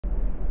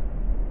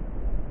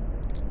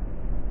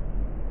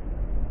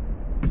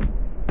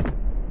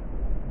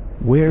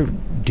Where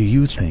do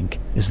you think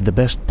is the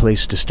best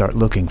place to start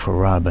looking for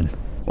Robin?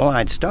 Well,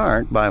 I'd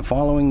start by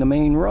following the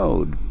main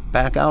road,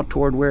 back out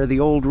toward where the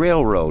old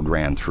railroad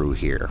ran through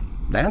here.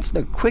 That's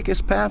the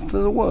quickest path to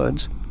the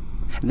woods.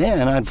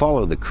 Then I'd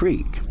follow the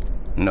creek.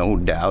 No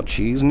doubt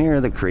she's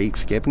near the creek,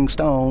 skipping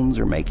stones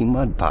or making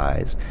mud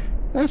pies.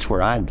 That's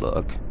where I'd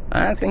look.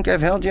 I think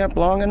I've held you up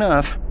long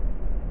enough.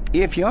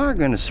 If you are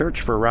going to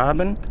search for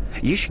Robin,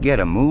 you should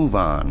get a move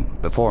on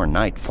before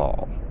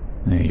nightfall.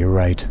 You're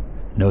right.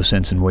 No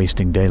sense in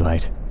wasting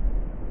daylight.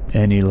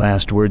 Any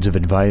last words of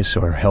advice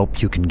or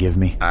help you can give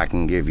me? I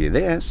can give you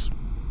this.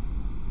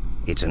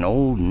 It's an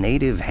old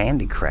native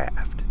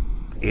handicraft.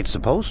 It's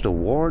supposed to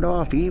ward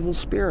off evil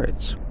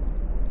spirits.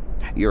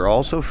 You're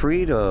also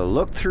free to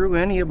look through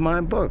any of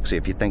my books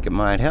if you think it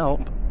might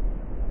help.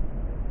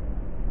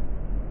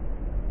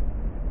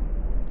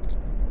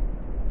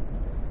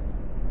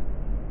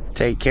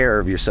 Take care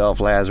of yourself,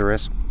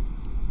 Lazarus.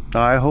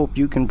 I hope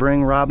you can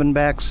bring Robin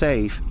back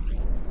safe.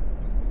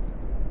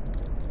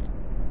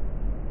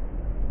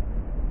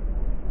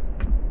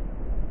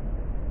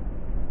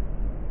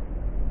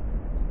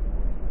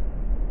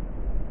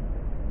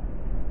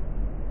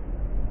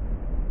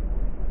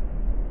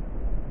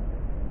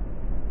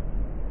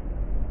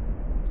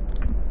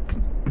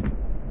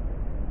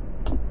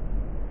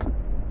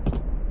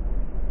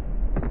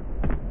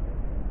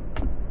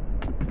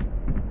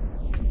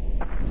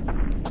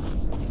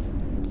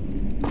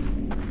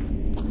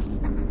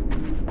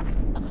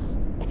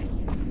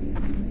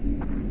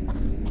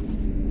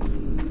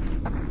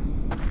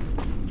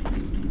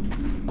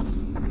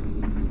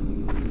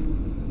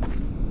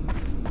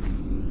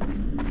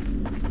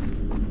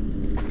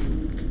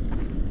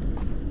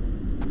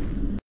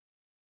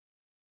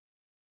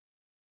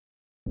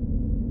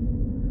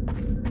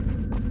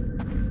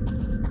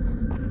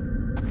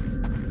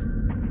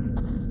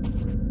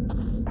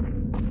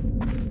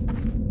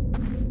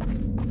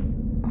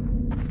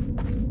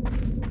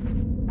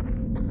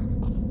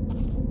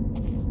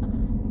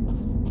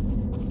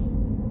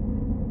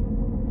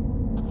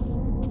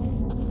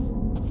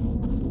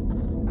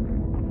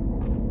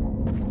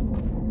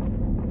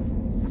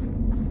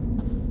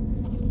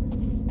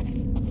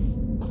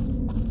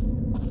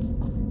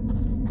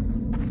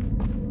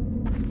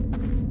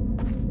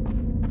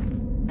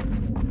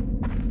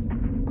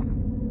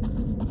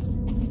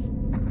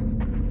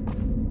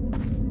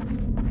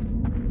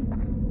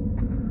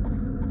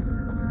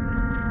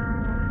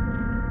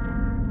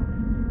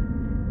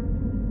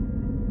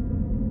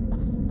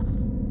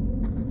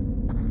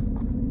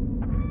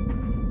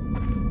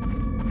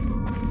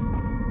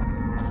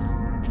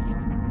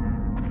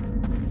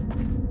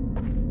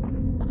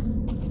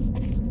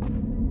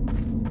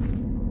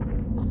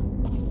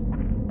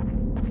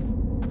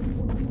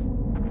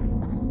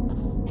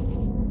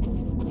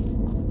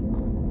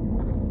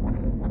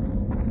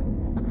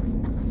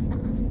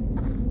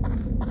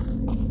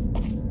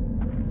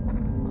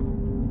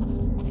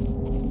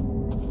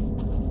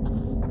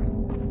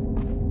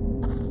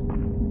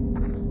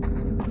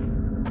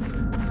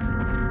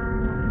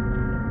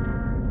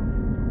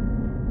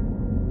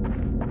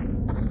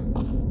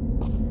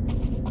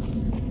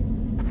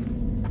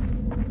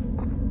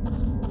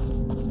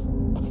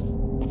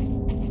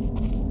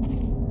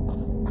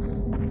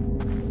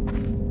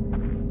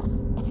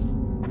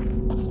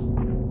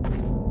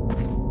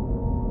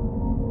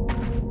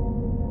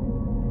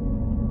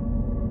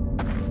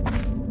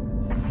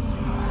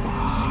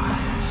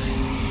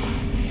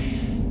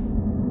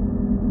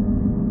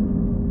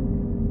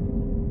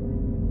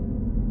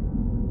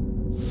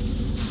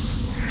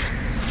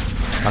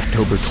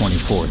 October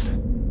 24th,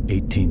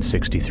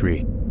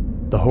 1863.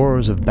 The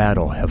horrors of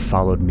battle have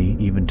followed me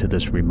even to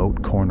this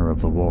remote corner of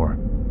the war.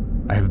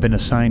 I have been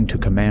assigned to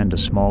command a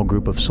small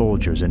group of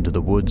soldiers into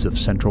the woods of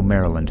central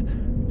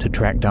Maryland to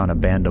track down a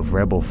band of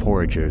rebel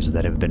foragers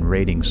that have been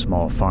raiding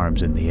small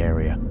farms in the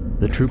area.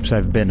 The troops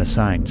I've been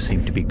assigned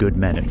seem to be good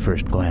men at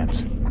first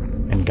glance,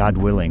 and God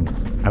willing,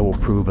 I will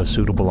prove a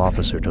suitable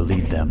officer to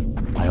lead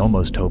them. I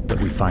almost hope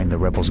that we find the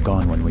rebels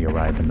gone when we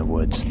arrive in the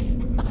woods.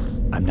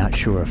 I'm not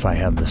sure if I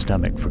have the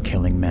stomach for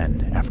killing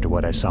men after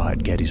what I saw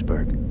at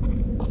Gettysburg.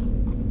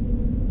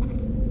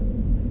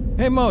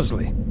 Hey,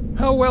 Mosley,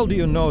 how well do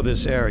you know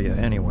this area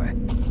anyway?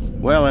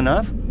 Well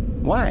enough.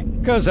 Why?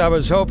 'Cause I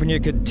was hoping you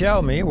could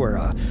tell me where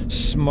a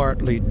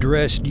smartly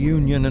dressed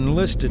Union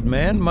enlisted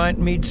man might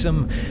meet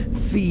some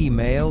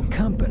female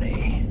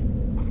company.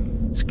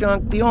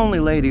 Skunk, the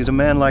only ladies a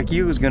man like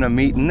you is gonna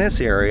meet in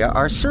this area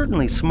are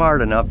certainly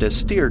smart enough to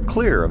steer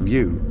clear of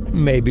you.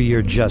 Maybe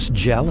you're just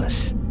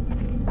jealous.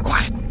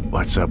 Quiet.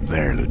 What's up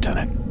there,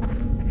 Lieutenant?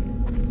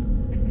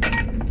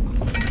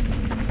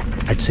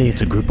 I'd say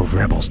it's a group of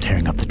rebels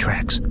tearing up the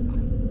tracks.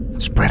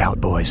 Spread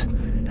out, boys.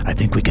 I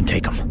think we can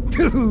take them.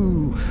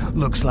 Ooh,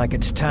 looks like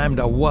it's time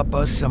to whoop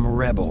us some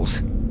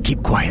rebels.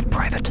 Keep quiet,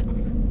 Private.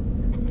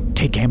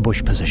 Take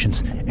ambush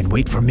positions and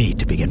wait for me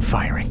to begin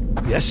firing.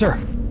 Yes, sir.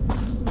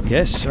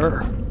 Yes,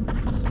 sir.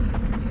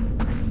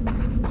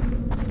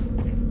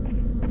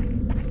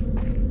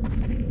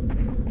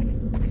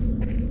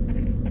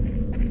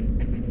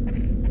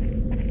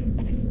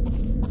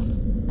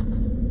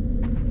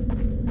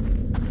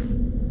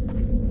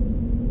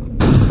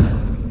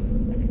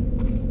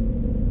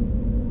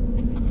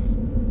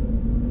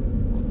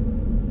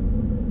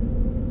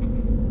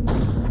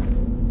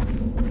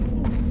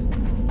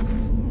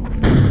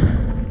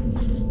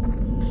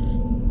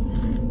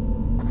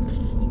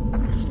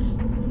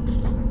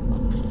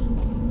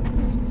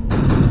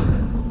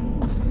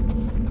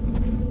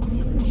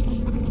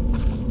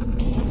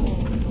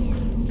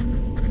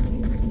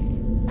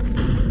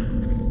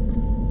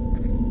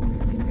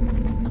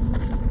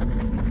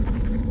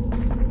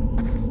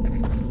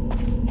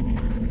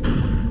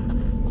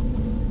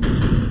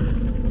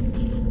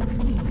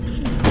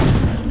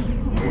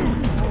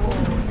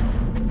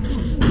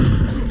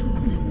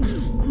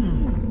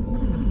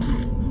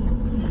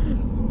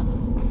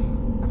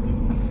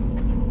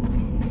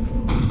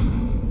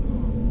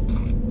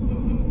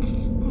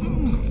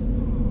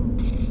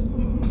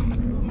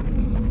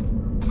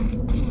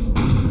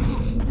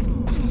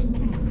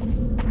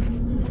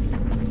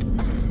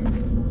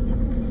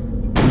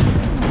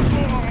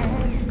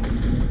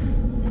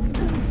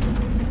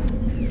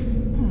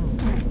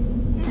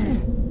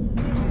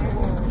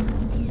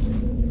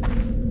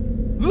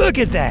 Look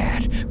at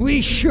that!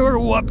 We sure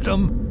whooped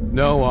them.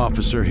 No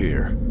officer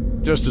here.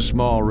 Just a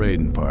small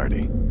raiding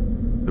party.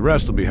 The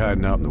rest will be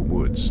hiding out in the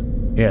woods.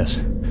 Yes,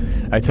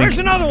 I think... There's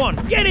another one!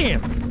 Get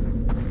him!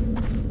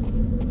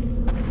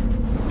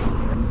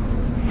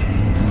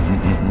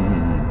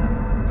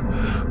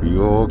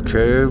 You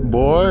okay,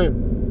 boy?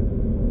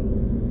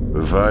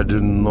 If I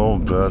didn't know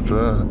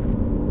better,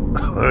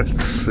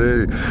 I'd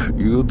say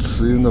you'd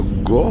seen a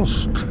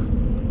ghost.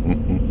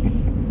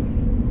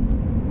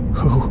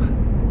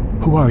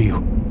 Who are you?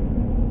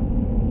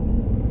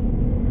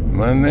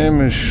 My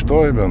name is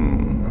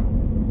Steuben.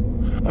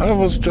 I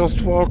was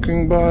just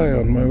walking by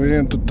on my way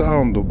into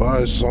town to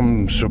buy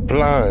some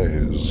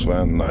supplies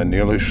when I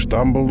nearly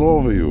stumbled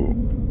over you.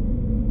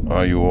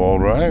 Are you all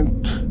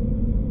right?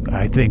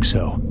 I think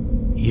so.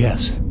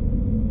 Yes.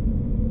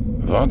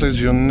 What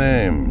is your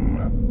name?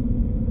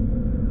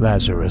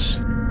 Lazarus.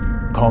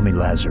 Call me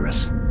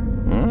Lazarus.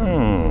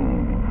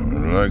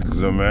 Like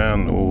the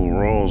man who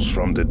rose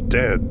from the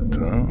dead,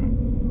 huh?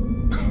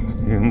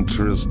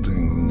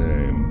 Interesting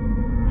name.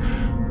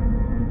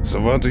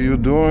 So what are you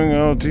doing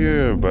out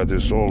here by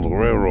this old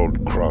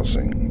railroad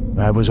crossing?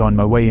 I was on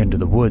my way into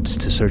the woods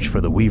to search for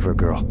the Weaver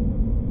girl.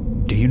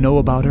 Do you know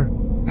about her?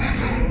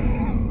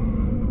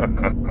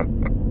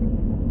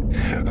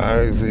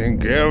 I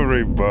think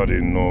everybody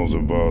knows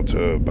about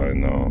her by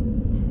now.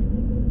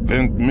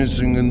 Went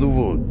missing in the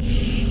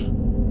woods.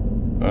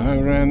 I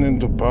ran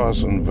into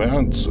Parson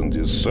Vance and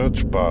his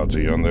search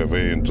party on their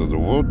way into the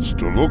woods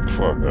to look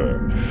for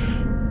her.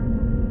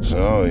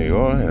 So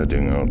you're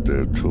heading out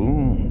there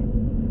too?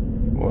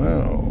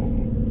 Well,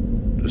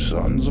 the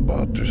sun's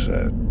about to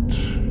set.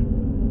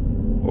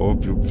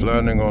 Hope you're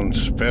planning on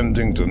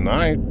spending the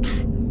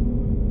night.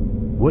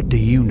 What do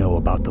you know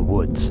about the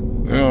woods?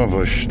 Yeah,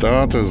 for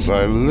starters,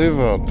 I live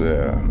out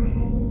there.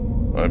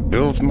 I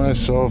built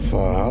myself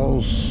a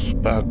house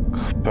back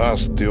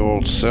past the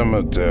old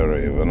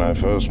cemetery when I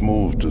first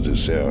moved to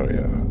this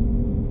area.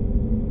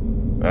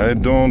 I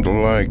don't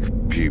like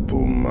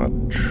people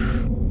much.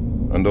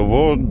 And the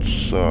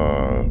woods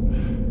are...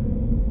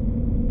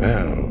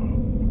 well,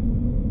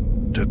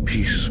 they're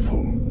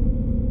peaceful.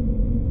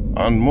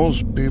 And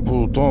most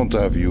people don't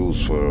have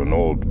use for an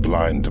old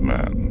blind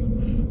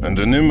man. And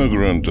an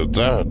immigrant at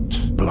that.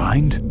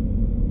 Blind?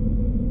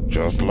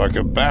 Just like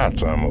a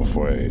bat, I'm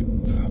afraid.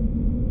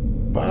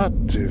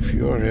 But if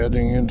you're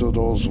heading into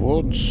those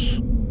woods,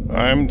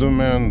 I'm the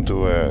man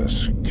to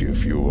ask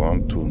if you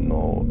want to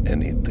know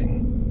anything.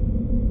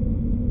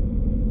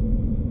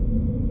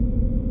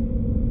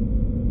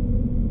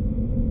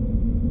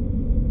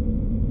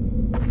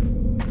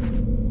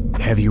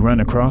 Have you run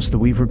across the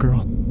Weaver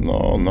girl?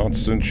 No, not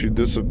since she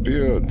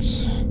disappeared.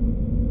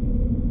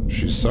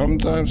 She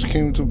sometimes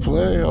came to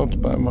play out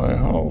by my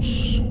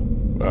house.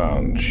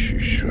 And she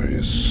sure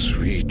is a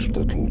sweet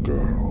little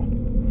girl.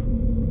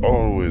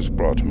 Always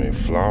brought me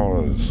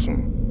flowers.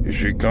 If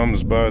she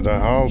comes by the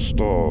house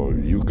door,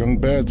 you can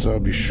bet I'll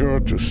be sure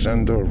to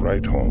send her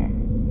right home.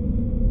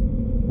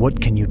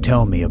 What can you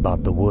tell me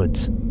about the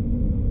woods?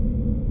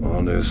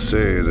 Well, they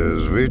say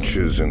there's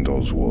witches in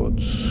those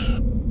woods.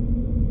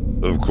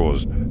 Of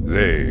course,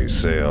 they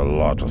say a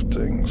lot of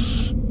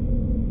things.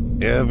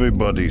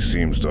 Everybody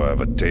seems to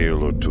have a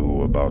tale or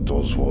two about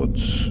those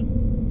woods.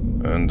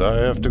 And I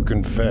have to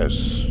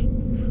confess,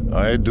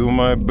 I do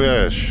my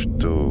best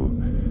to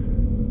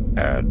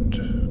add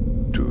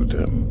to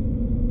them.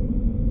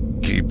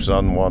 Keeps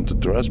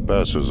unwanted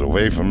trespassers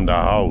away from the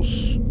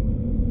house.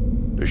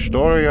 The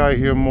story I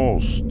hear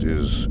most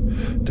is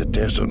that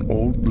there's an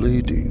old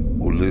lady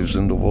who lives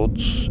in the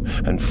woods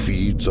and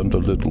feeds on the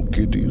little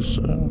kitties.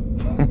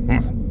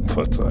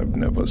 But I've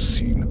never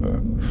seen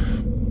her.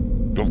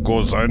 Of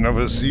course, I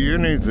never see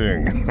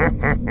anything.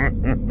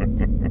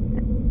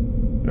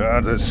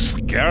 The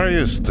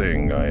scariest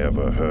thing I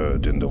ever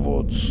heard in the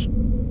woods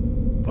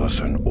was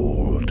an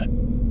old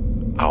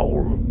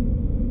owl.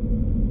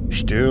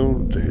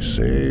 Still, they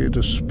say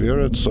the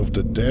spirits of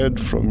the dead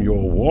from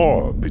your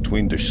war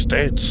between the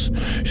states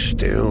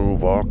still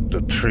walk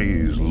the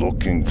trees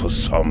looking for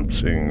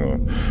something or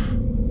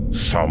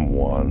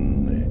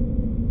someone.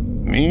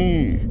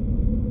 Me?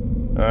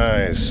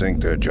 I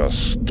think they're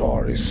just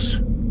stories.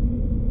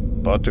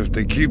 But if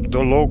they keep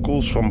the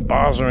locals from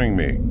bothering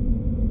me,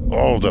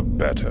 all the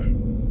better.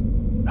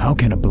 How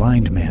can a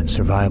blind man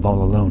survive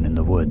all alone in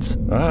the woods?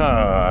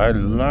 I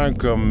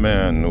like a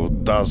man who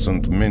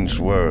doesn't mince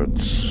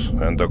words.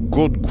 And a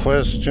good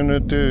question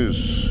it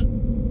is.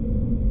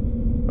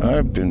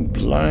 I've been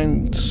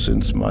blind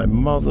since my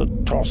mother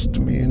tossed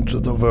me into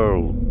the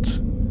world.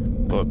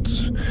 But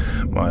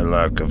my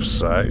lack of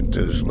sight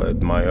has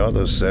led my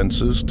other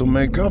senses to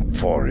make up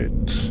for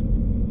it.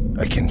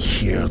 I can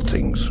hear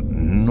things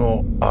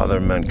no other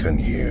man can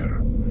hear.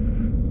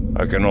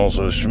 I can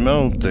also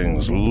smell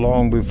things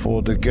long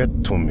before they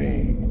get to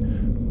me.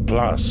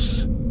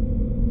 Plus,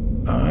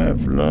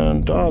 I've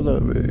learned other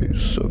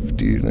ways of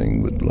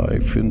dealing with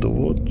life in the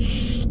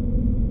woods.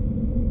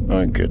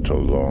 I get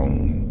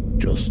along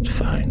just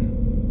fine.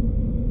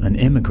 An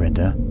immigrant,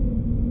 huh?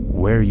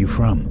 Where are you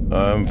from?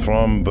 I'm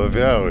from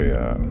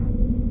Bavaria.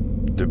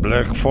 The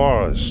Black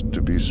Forest,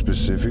 to be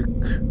specific.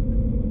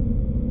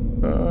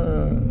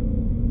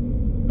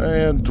 I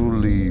had to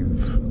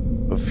leave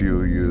a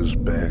few years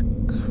back,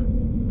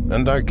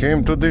 and I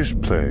came to this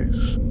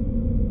place.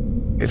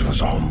 It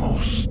was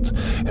almost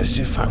as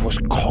if I was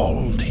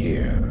called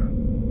here.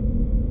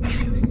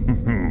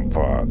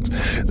 But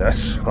that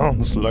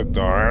sounds like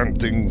the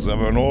rantings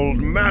of an old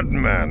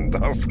madman,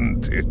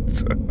 doesn't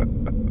it?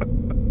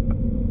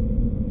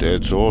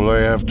 That's all I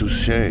have to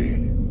say.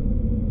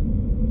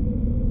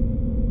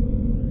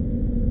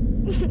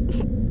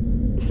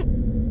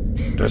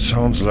 That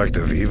sounds like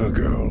the Weaver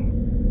girl.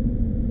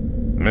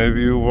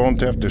 Maybe you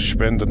won't have to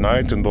spend the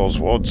night in those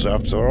woods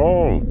after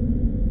all.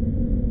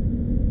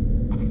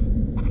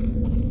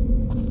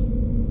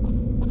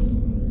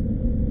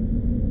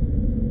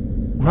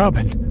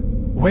 Robin,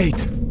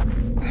 wait!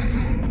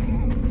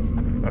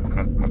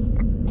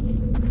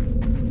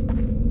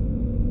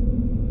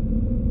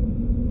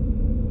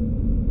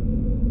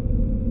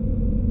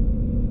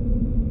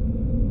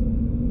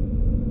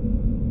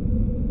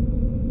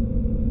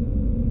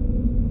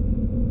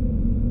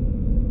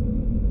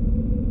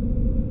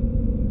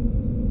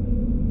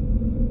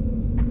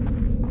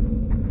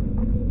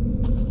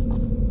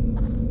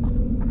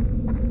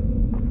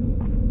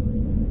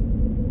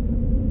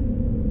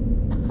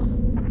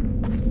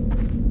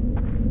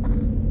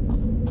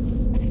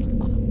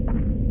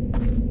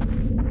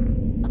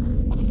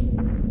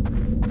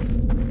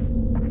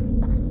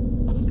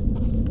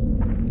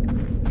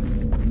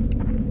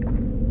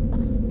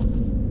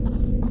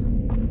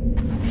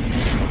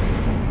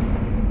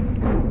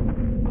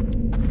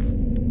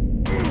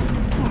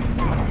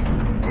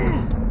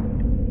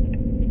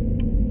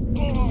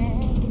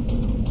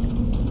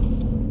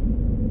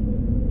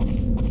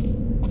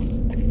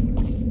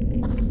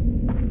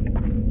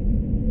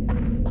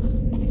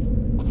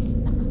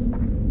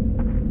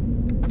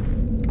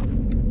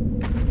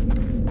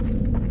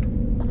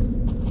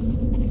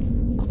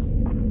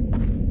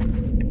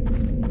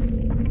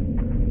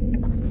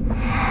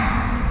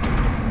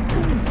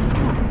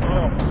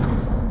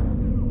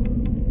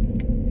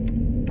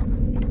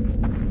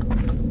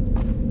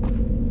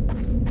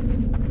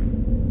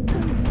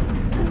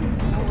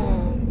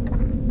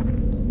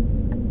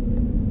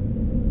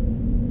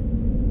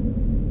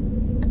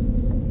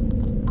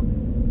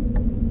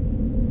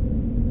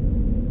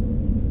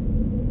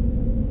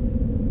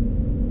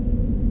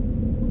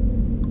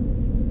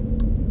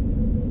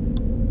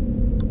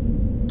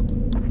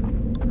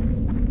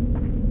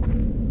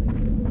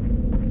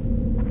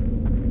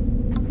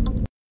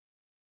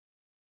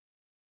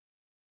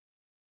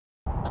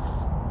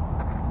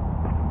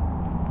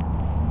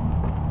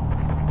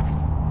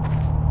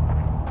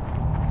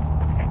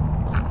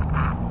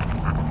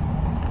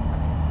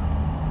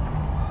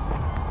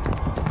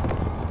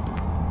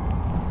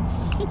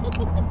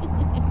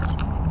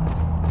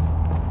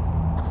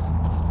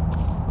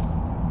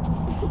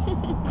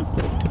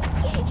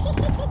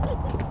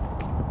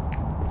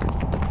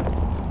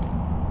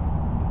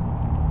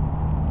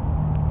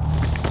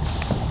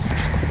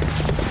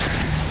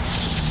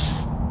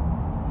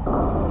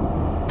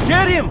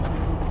 Get him!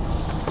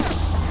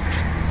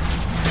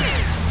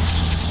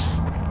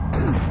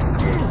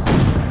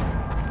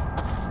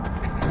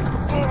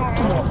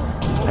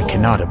 I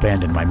cannot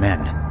abandon my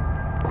men.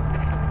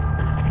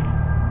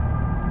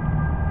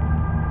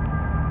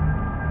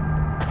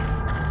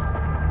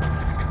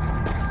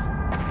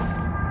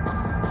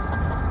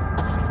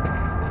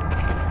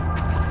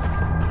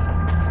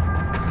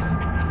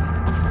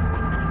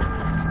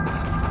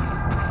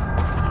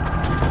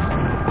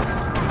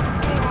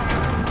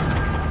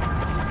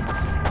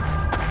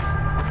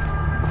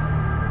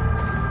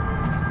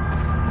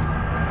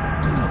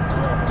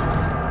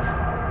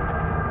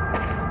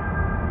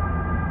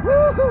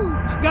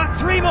 Got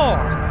 3 more!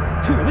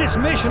 This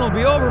mission will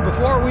be over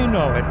before we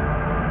know it.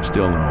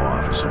 Still no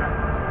officer.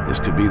 This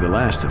could be the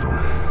last of them.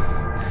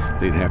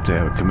 They'd have to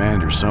have a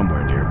commander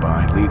somewhere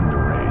nearby leading the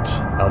raids.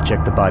 I'll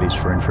check the bodies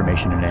for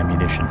information and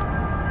ammunition.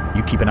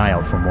 You keep an eye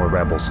out for more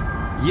rebels.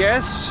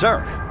 Yes,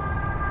 sir.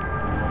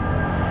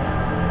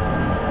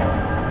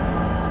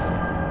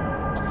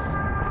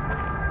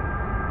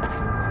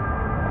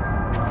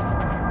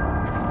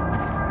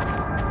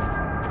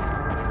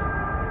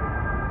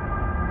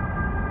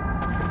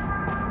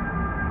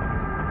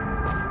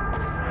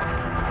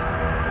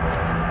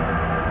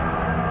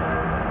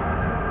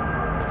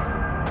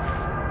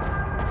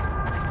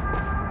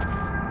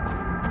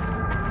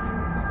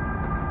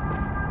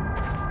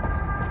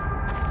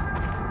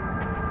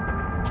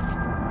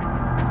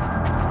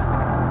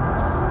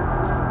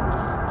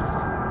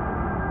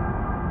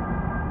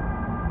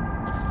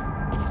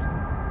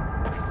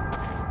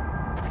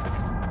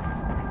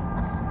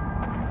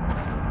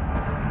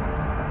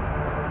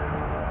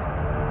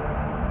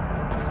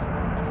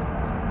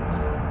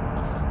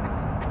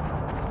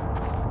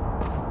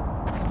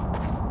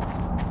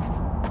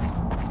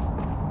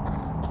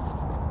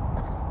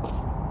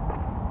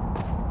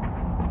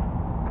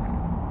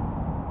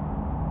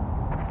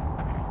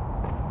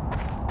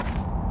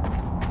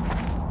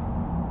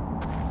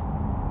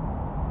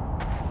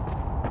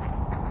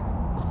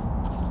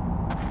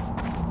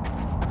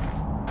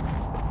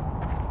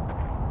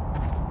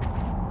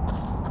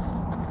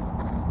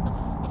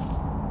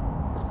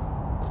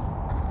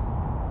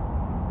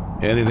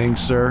 Anything,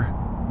 sir?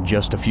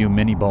 Just a few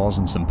mini balls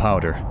and some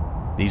powder.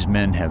 These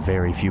men have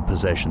very few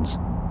possessions.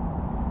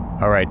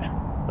 All right,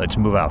 let's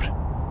move out.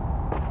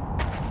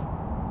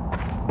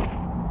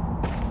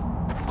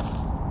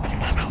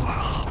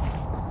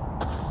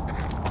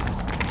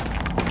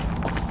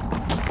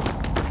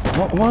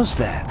 What was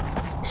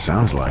that?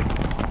 Sounds like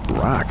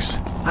rocks.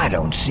 I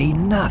don't see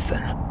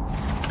nothing.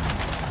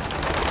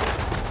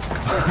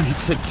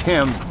 It's a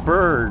damn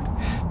bird.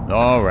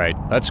 All right,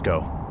 let's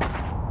go.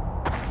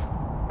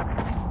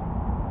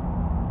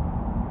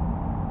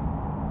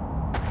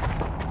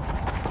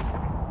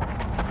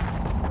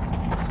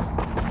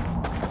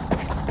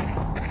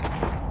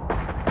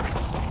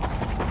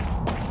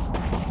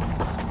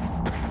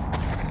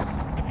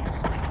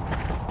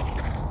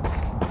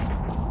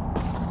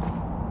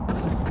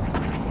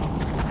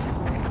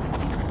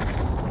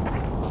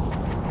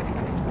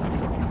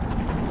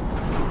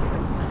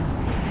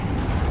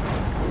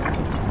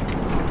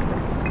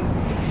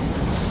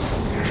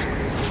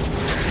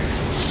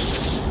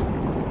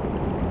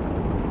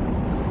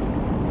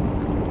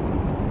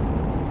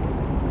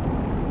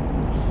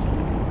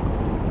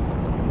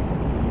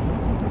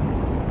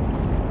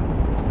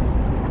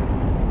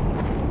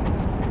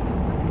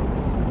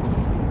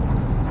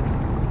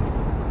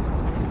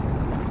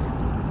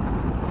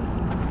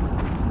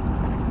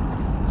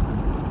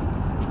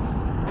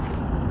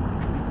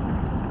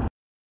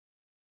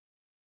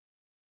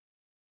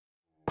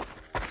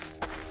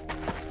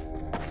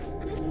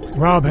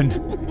 Robin!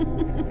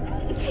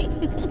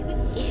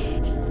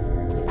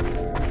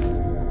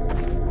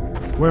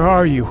 Where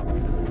are you?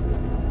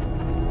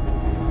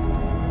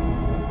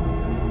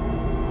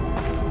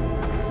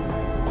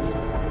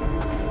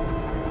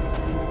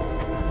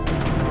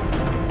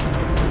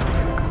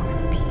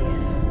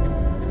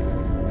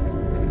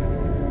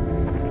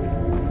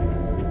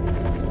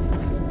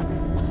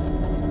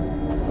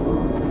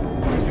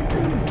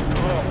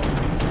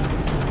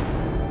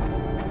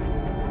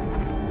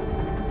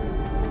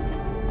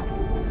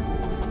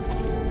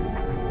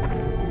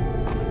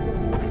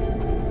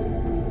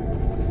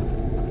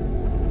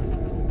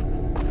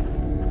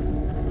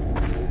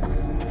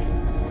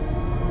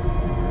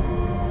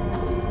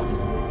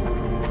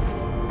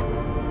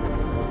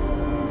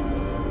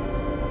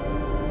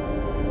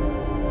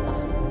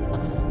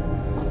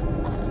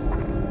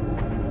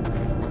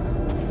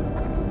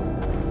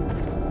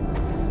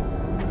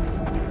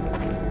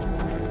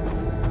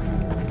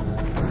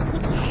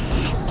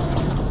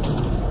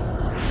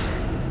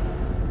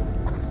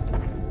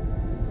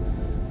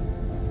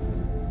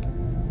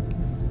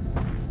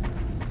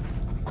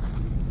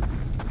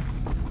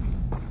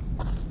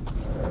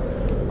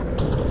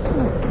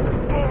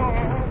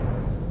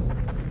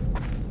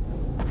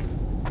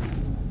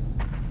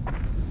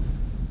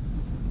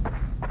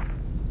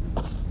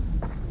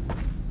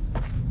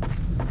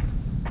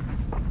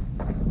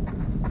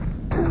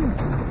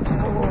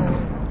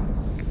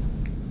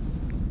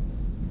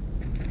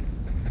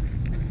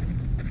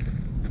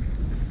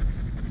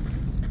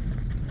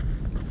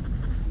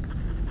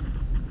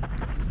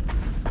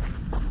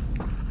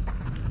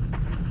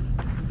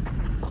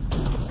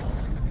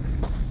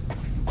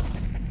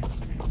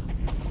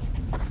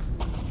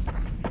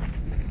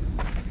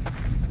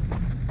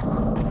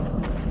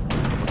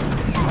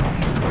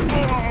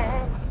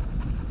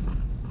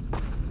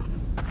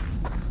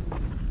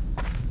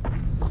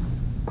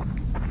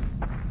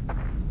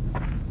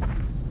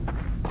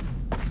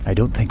 I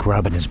don't think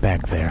Robin is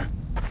back there.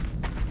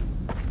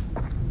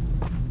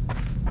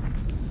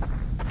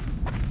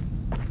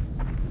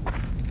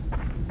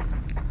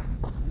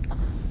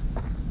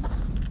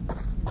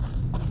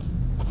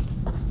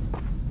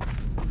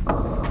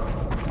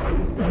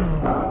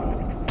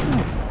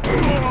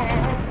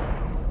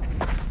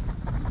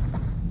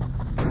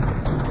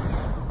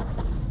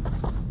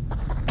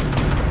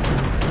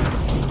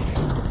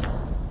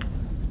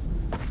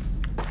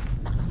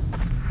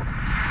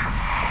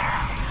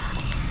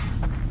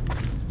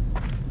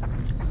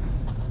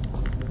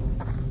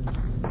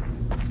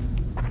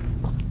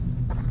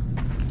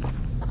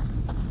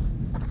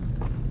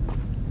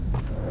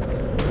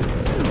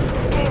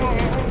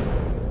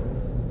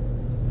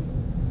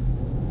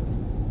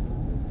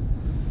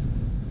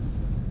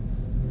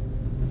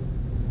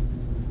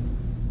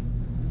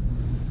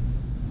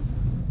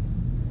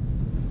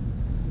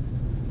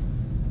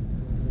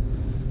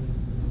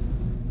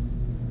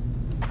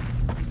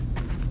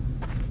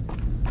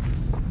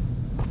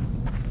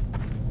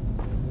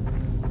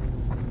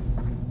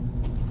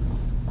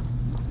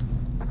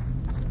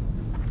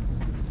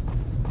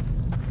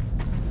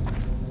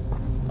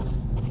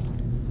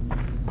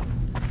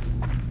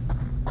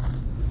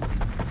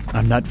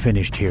 I'm not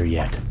finished here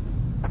yet.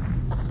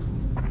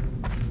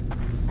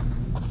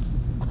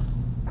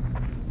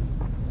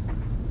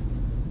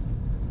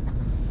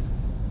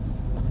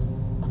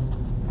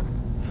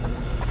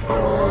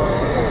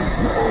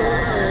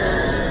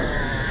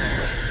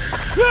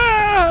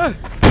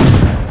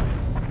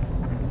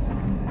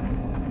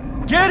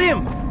 Get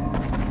him!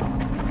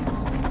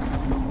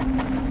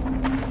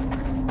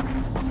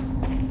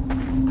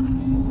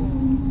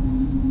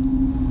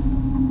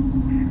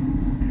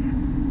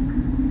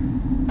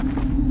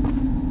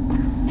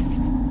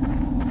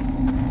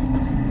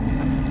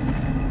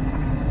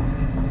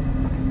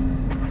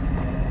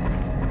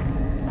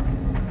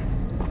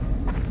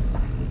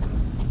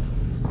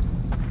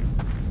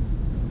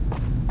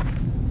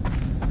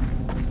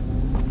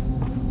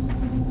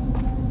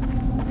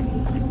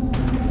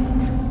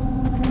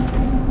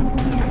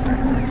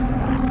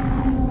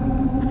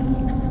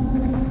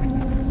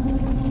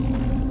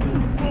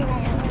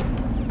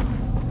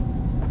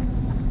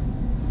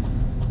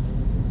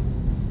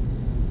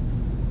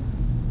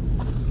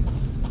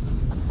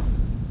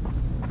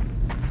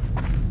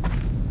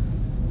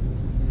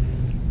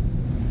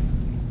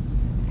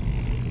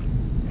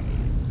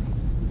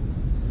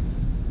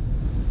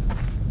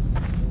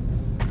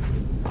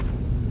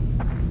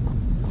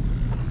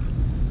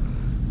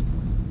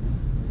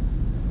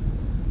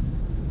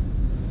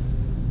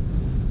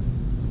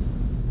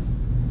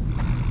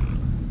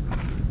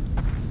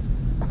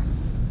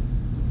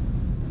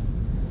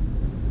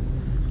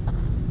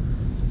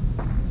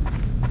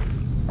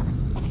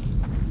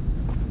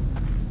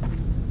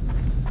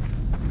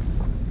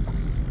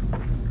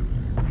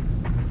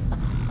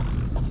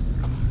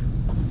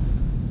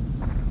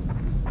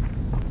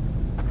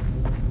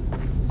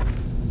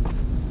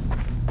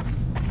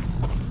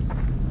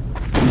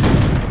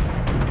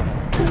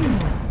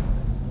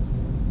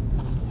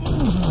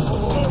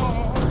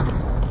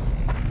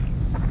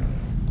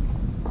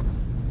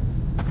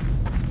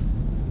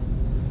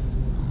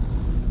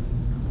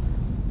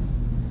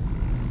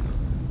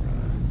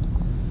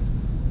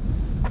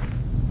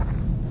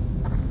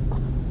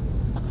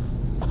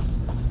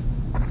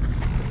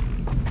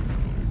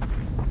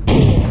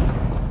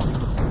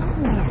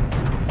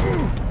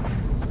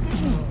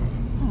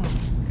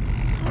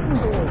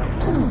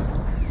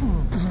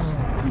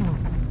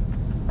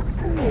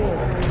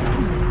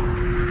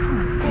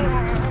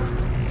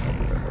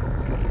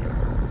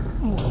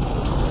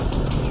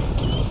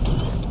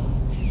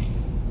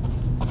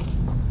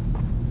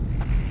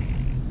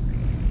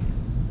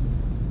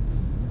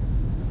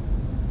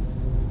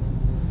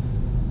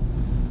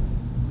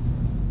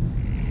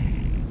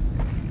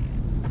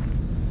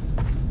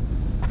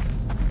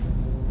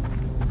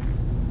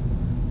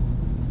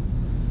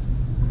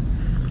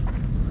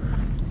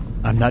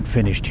 I'm not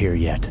finished here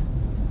yet.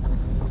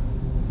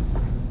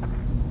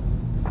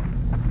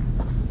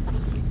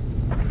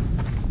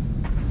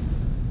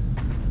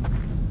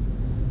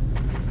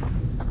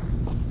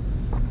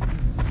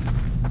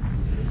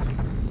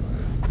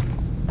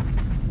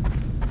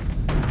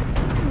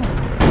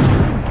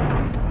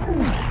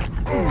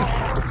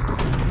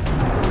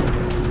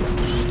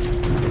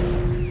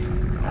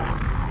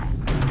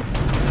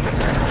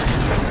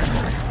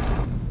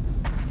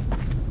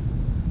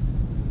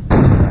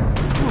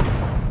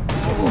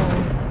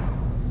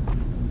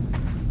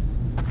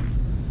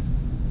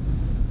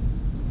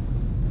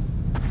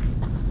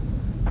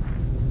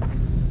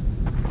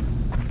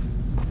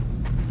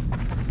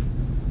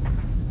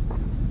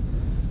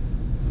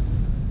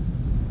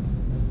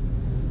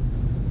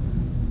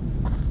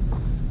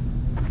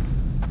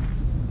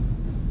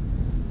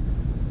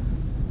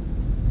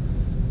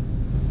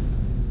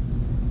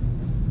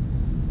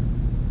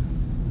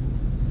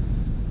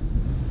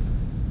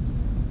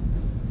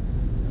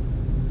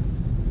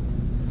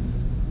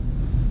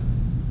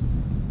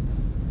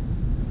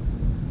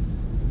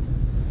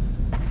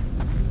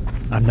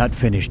 I'm not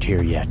finished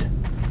here yet.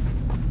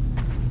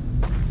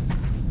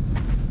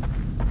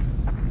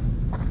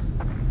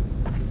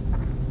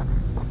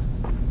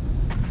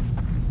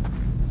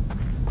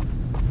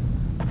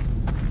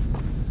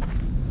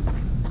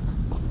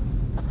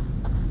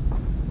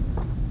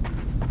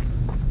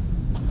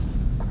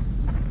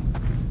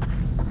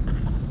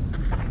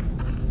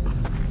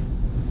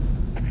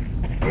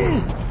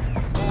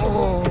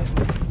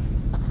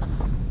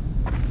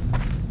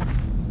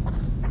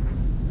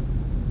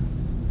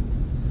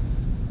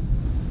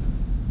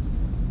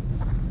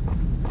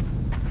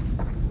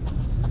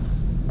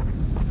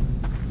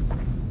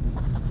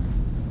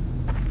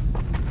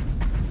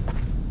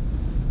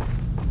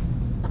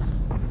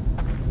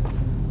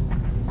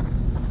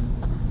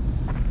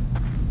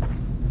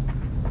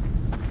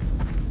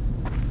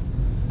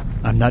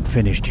 I'm not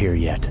finished here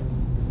yet.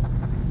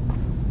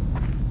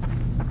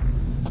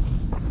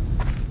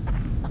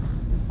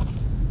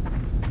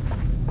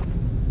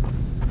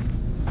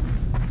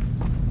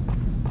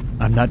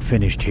 I'm not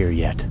finished here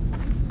yet.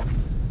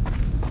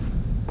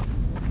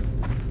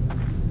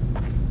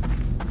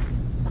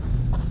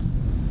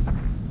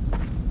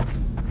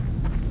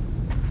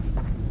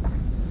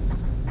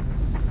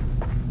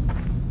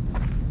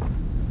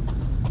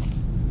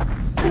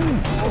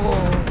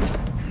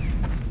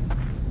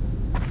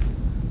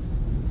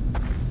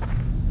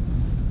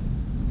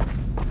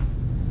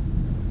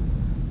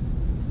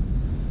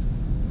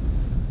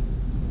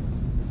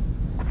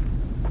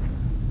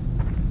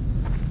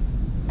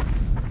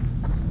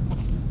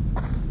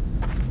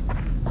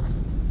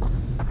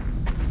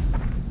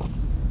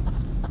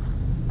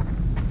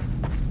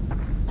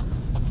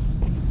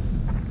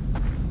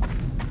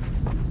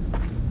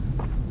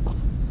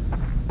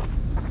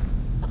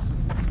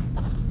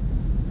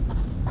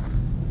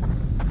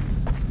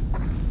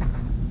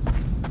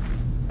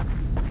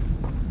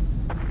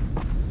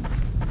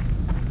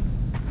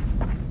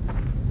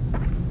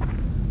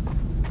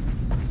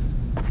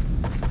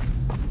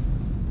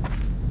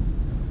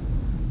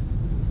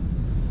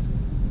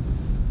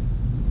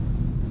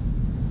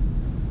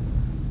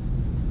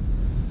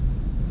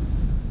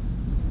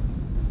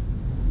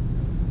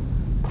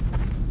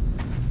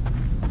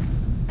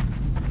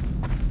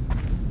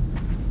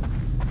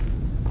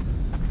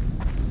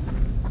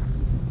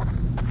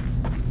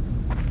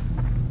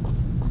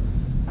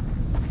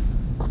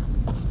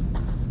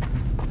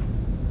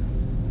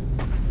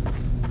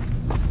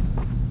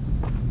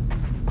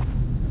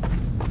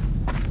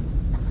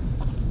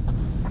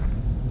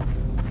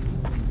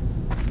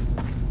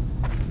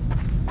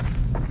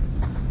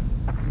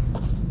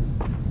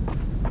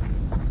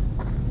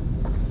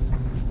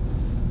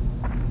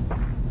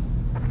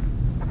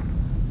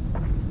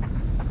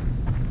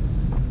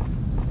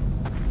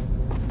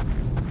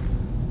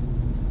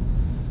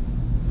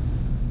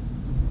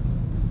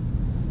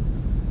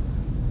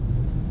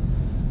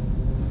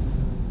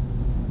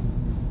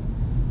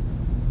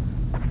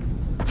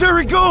 There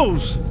he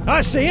goes!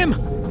 I see him!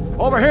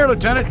 Over here,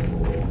 Lieutenant.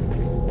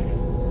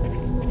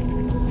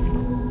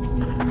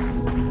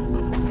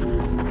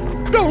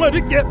 Don't let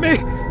it get me!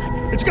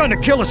 It's gonna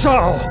kill us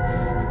all!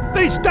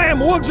 These damn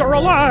woods are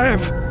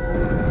alive!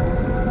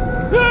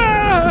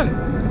 Ah!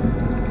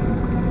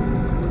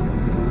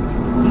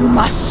 You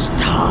must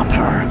stop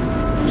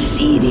her.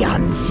 See the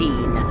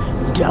unseen.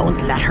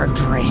 Don't let her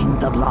drain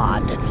the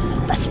blood.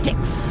 The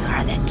sticks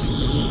are the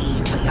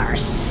key to your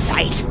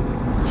sight.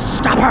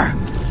 Stop her!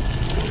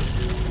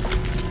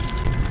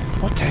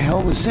 What the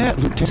hell was that,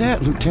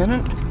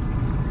 Lieutenant?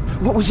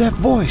 What was that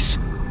voice?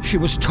 She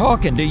was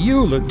talking to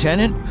you,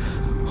 Lieutenant.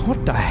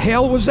 What the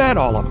hell was that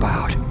all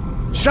about?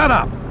 Shut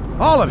up!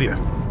 All of you!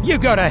 You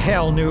go to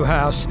hell,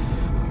 Newhouse.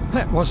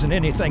 That wasn't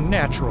anything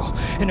natural,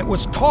 and it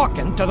was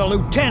talking to the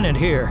lieutenant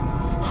here.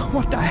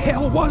 What the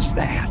hell was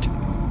that?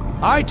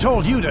 I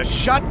told you to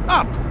shut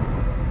up!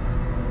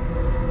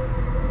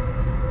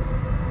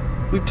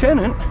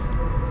 Lieutenant?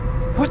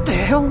 What the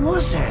hell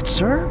was that,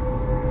 sir?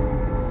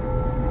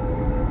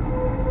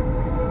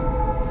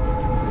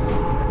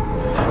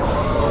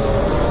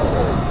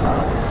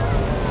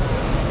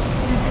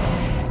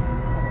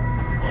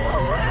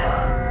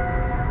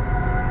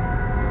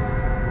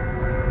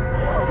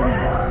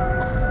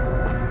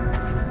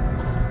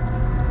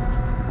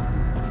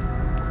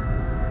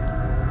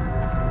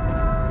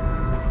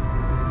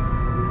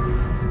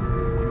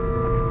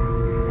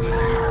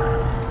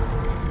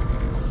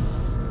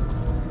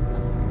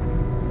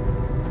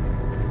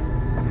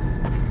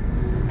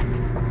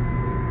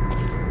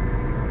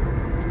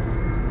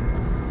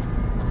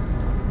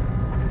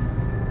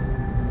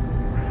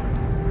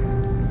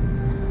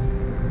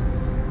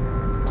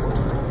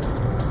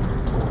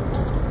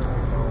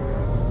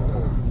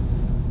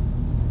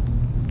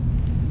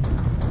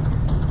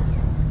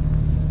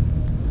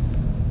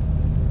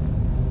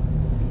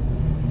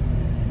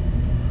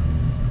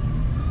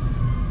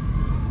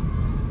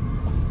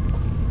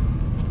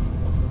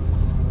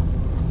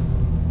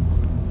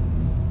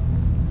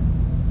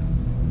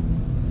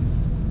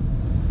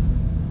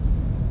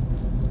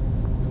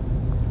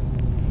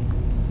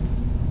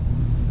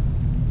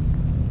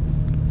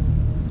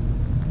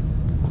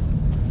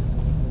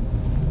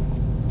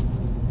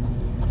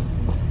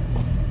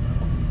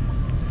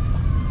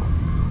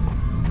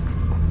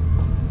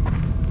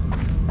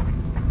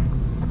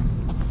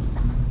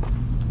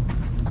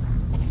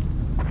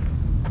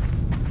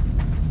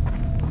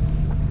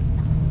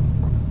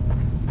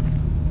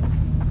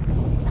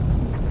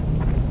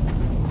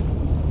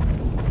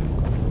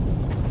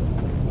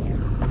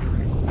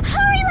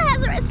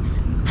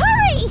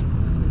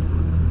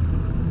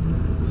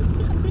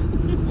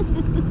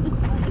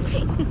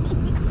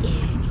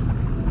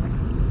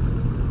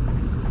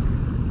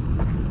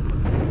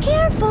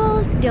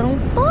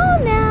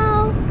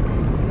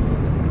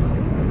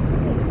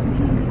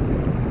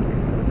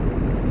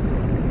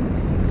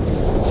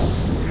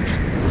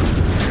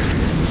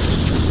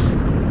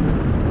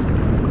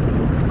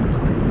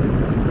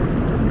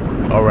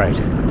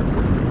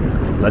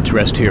 Let's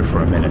rest here for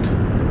a minute.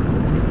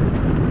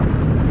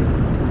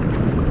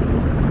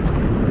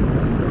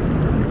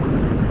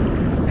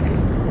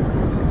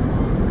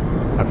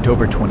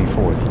 October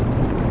 24th,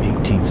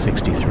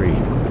 1863.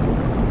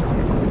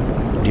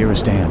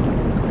 Dearest Anne,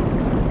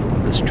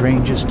 the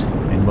strangest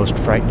and most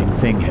frightening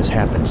thing has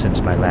happened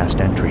since my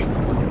last entry.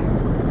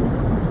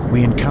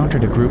 We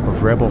encountered a group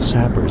of rebel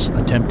sappers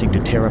attempting to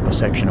tear up a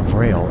section of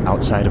rail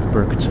outside of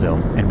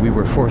Burkittsville, and we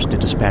were forced to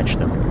dispatch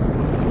them.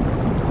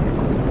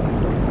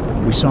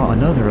 We saw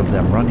another of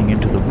them running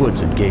into the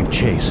woods and gave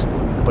chase,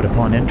 but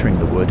upon entering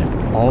the wood,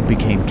 all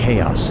became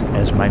chaos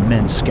as my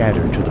men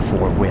scattered to the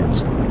four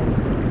winds.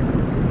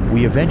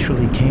 We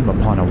eventually came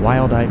upon a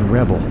wild-eyed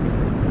rebel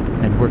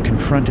and were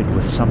confronted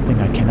with something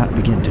I cannot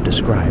begin to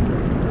describe.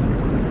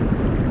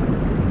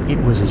 It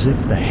was as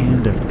if the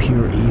hand of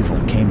pure evil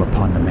came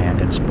upon the man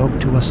and spoke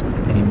to us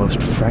in a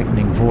most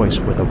frightening voice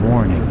with a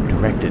warning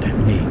directed at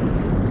me.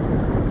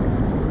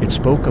 It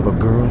spoke of a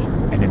girl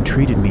and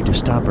entreated me to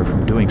stop her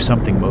from doing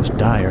something most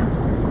dire.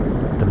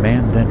 The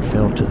man then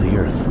fell to the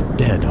earth,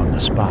 dead on the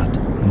spot.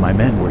 My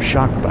men were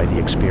shocked by the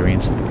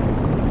experience,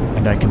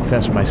 and I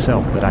confess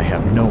myself that I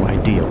have no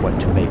idea what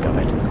to make of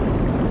it.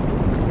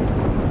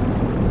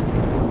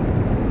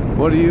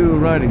 What are you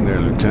writing there,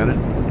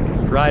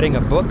 Lieutenant? Writing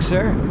a book,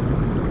 sir?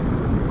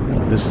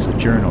 This is a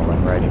journal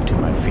I'm writing to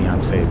my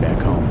fiancée back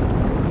home.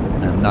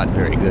 I'm not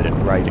very good at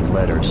writing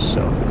letters,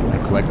 so I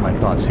collect my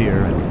thoughts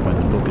here, and when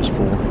the book is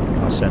full,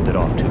 I'll send it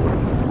off to her.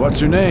 What's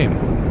her name?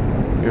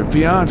 Your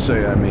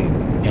fiancée, I mean.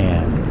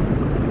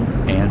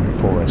 Anne. Anne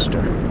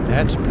Forrester.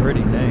 That's a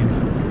pretty name.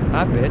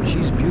 I bet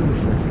she's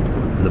beautiful.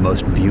 The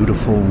most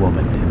beautiful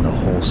woman in the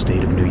whole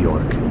state of New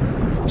York.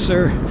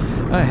 Sir,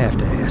 I have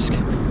to ask,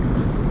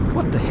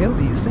 what the hell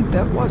do you think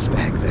that was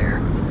back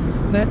there?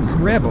 That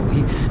rebel,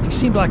 he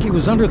seemed like he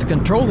was under the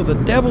control of the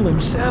devil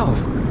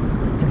himself.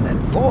 And that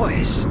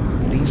voice.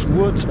 These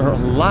woods are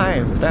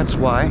alive, that's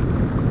why.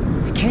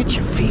 Can't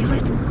you feel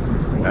it?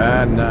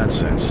 Ah,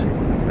 nonsense.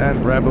 That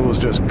rebel was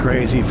just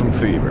crazy from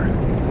fever.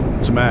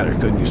 What's the matter?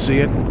 Couldn't you see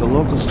it? The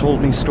locals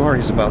told me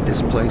stories about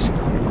this place.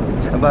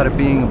 About it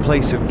being a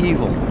place of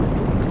evil.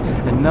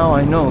 And now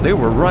I know they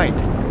were right.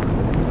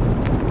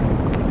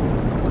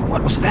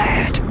 What was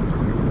that?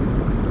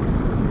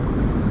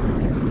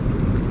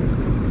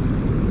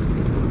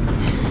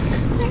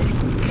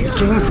 It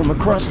came from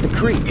across the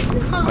creek.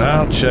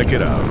 I'll check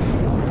it out.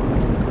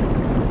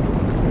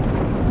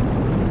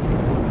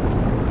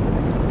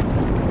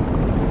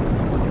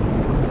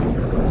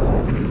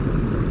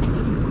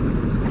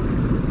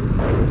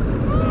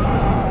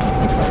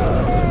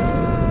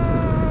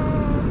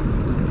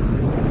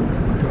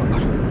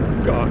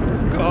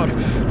 God,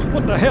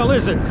 what the hell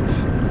is it?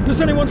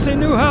 Does anyone see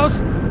Newhouse?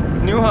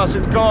 Newhouse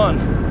is gone.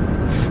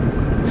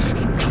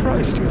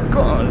 Christ, he's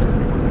gone.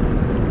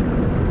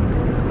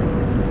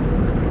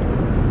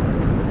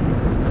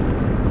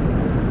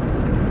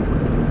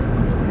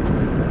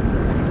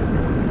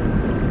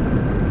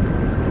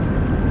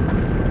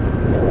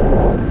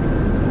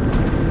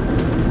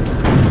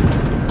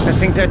 I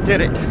think that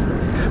did it.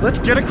 Let's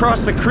get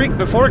across the creek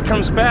before it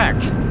comes back.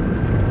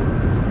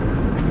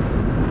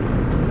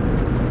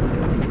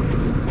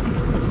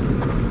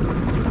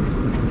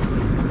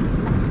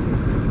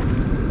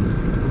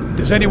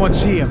 Does anyone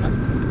see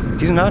him?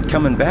 He's not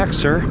coming back,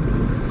 sir.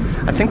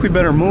 I think we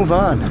better move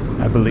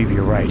on. I believe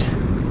you're right.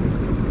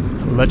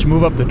 Let's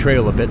move up the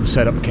trail a bit and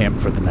set up camp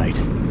for the night.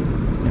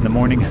 In the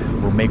morning,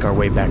 we'll make our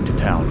way back to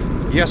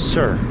town. Yes,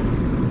 sir.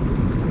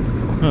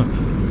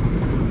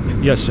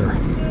 Yes, sir.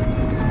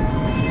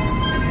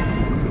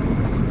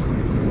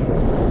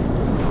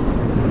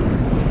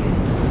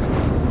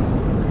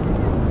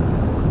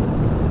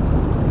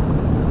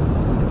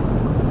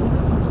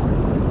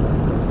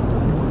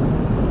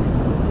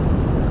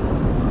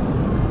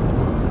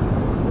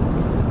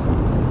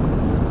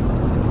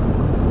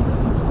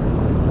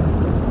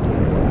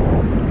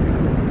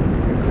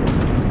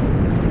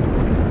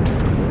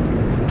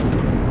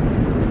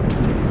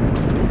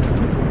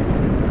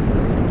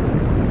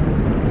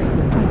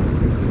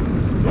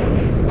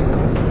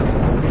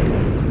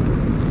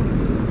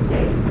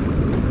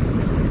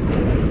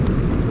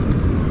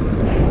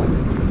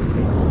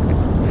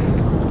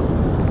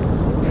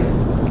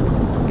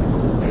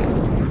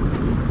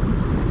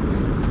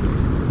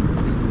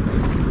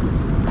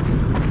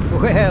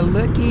 Well,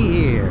 looky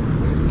here.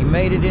 You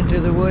made it into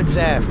the woods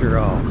after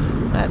all.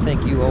 I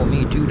think you owe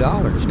me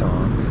 $2,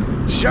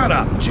 Tom. Shut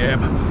up, Jeb.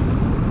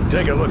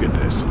 Take a look at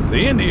this.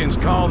 The Indians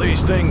call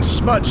these things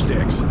smudge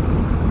sticks.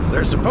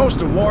 They're supposed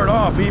to ward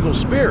off evil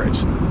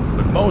spirits,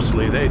 but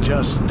mostly they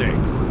just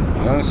stink.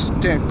 Those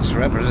sticks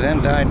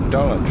represent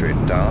idolatry,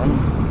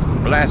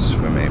 Tom.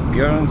 Blasphemy,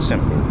 pure and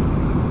simple.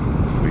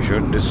 We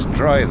should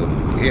destroy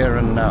them here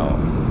and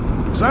now.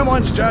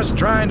 Someone's just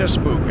trying to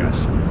spook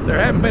us. There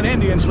haven't been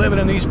Indians living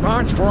in these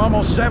parts for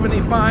almost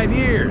 75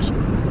 years.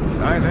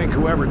 I think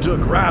whoever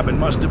took Robin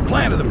must have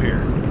planted them here.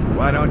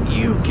 Why don't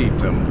you keep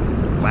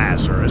them,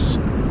 Lazarus?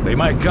 They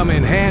might come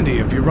in handy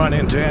if you run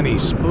into any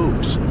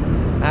spooks.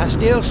 I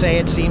still say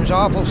it seems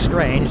awful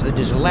strange that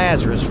this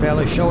Lazarus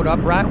fella showed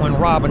up right when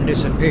Robin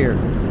disappeared.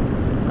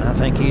 I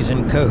think he's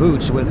in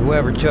cahoots with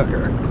whoever took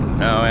her.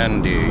 Now,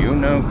 Andy, you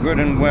know good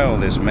and well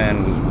this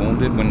man was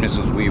wounded when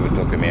Mrs. Weaver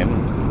took him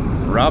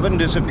in. Robin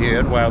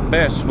disappeared while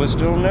Bess was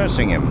still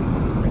nursing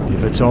him.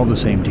 If it's all the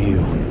same to you,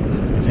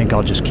 I think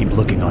I'll just keep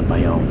looking on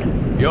my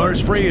own. You're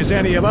as free as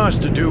any of us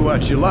to do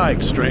what you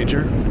like,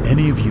 stranger.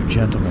 Any of you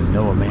gentlemen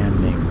know a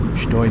man named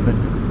Steuben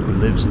who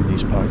lives in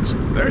these parts?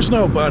 There's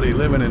nobody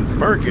living in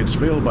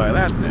Burkittsville by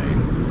that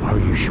name. Are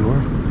you sure?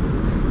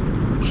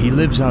 He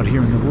lives out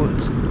here in the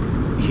woods.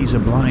 He's a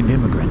blind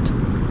immigrant.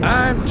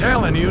 I'm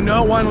telling you,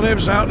 no one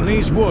lives out in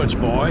these woods,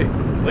 boy.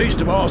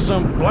 Least of all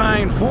some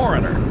blind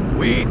foreigner.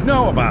 We'd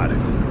know about it.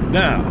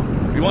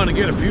 Now, we want to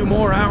get a few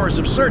more hours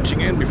of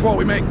searching in before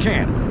we make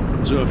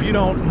camp. So if you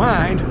don't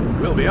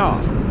mind, we'll be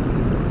off.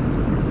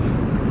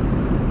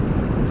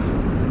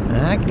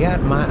 I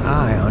got my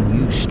eye on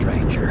you,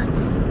 stranger.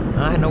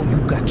 I know you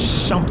got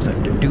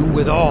something to do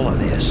with all of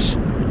this.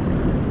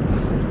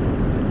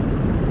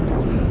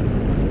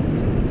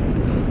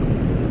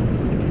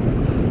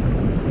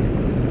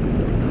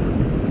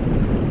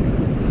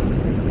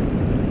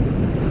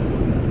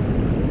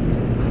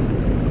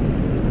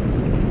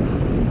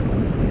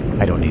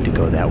 I don't need to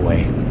go that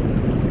way.